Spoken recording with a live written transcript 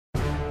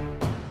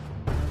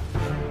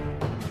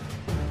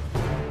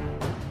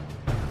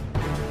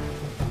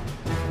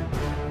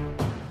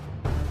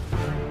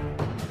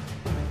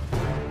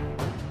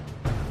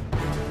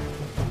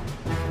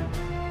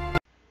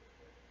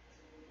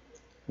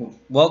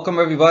Welcome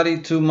everybody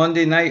to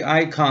Monday Night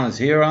Icons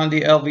here on the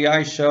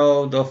LVI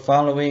show. The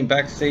following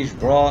backstage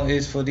brawl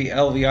is for the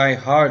LVI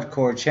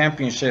Hardcore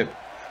Championship.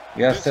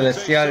 We have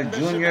Celestial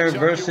Jr.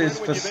 versus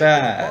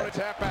Facade.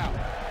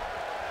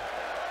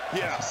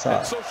 Yeah,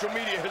 and social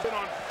media has been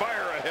on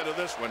fire ahead of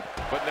this one,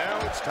 but now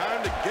it's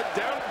time to get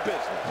down to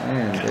business.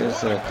 And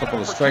there's a couple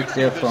of strikes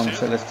there from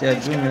Celestial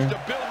Jr.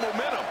 To build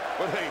momentum,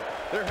 but hey,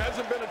 there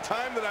hasn't been a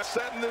time that I've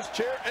sat in this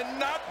chair and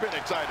not been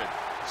excited.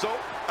 So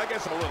I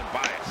guess I'm a little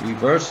biased.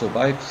 Reversal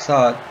by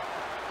Facade.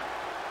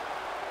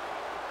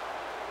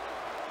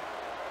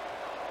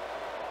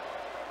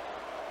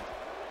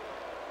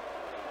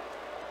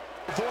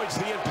 Avoids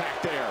the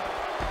impact there.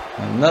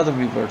 Another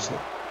reversal.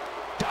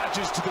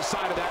 Dodges to the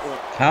side of that one.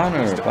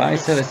 Counter by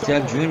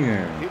Celestial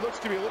Jr. He looks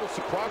to be a little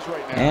surprised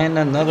right now. And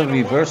another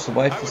reversal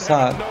by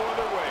Facade. No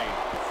other way.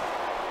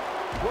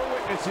 We're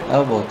witnessing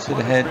Elbow to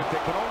the head.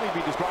 that can only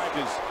be described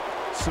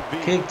as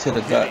severe. Kick to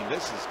the gut.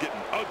 This is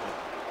getting ugly.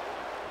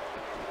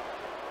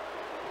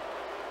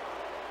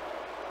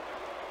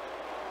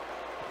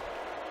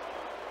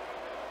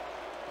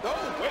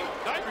 Oh, wait,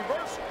 nice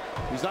reversal.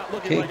 He's not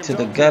looking Kick like to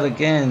the gut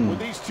again. With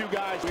these two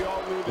guys, we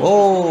all knew this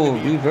Oh, was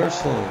going to be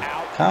reversal.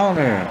 out.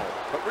 Counter.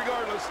 But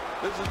regardless,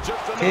 this is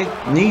just Kick,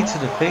 another knee to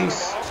the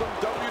face. awesome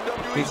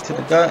WWE Kick to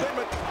the sports gut.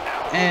 entertainment.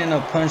 And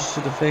a punch to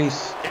the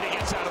face. And he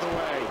gets out of the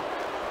way.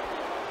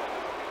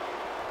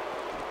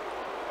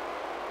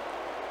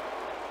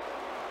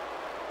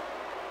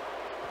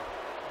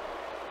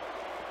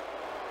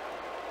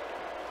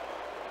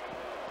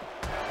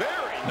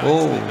 Very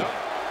Whoa. nicely done.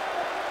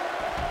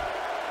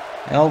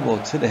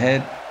 Elbow to the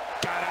head.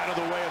 Got out of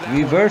the way of that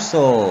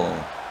Reversal. one.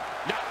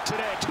 Not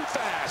today, too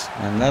fast.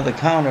 Another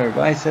counter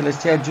by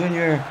Celestial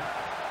Jr.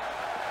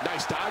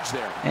 Nice dodge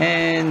there.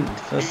 And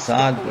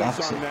Facade He's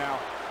blocks some it. now.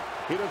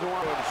 He doesn't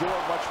want to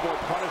absorb much more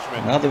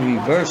punishment. Another He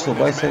wants to reversal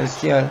win by this match.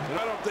 Celestial. And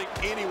I don't think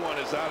anyone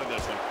is out of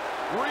this one.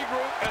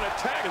 Regroup and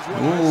attack is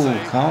what Ooh,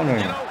 I say. counter.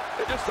 You know,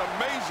 it's just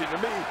amazing to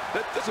me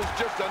that this is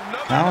just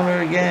another Counter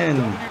night again.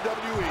 in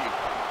WWE.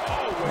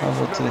 Always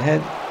Elbow to the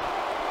remember-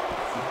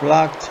 head.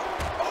 Blocked.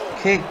 Oh,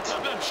 Kicked.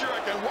 I'm not sure I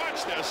can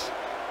watch this.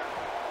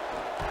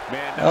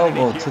 Man,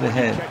 Elbow to the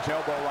head. Catch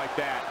elbow like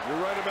that. You're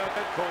right about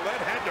that, Cole.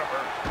 That had to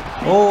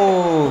hurt.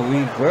 Oh,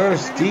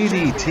 reverse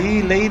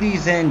DDT,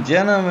 ladies and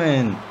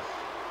gentlemen.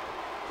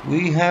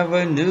 We have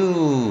a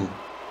new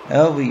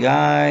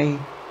LVI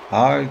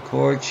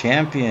Hardcore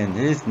Champion.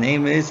 His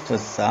name is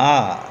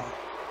Facade.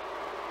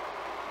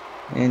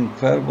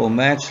 Incredible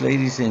match,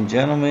 ladies and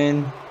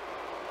gentlemen.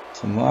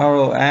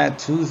 Tomorrow at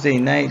Tuesday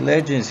Night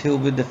Legends, he'll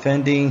be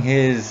defending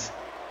his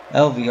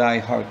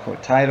LVI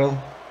Hardcore title.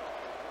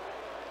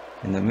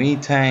 In the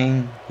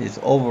meantime, his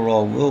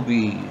overall will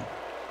be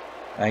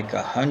like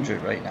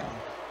 100 right now.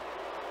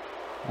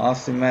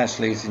 Awesome match,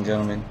 ladies and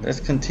gentlemen. Let's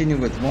continue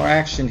with more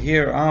action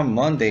here on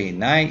Monday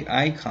Night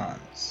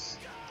Icons.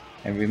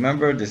 And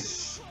remember,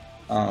 this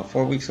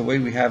 4 weeks away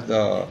we have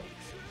the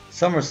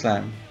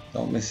SummerSlam.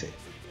 Don't miss it.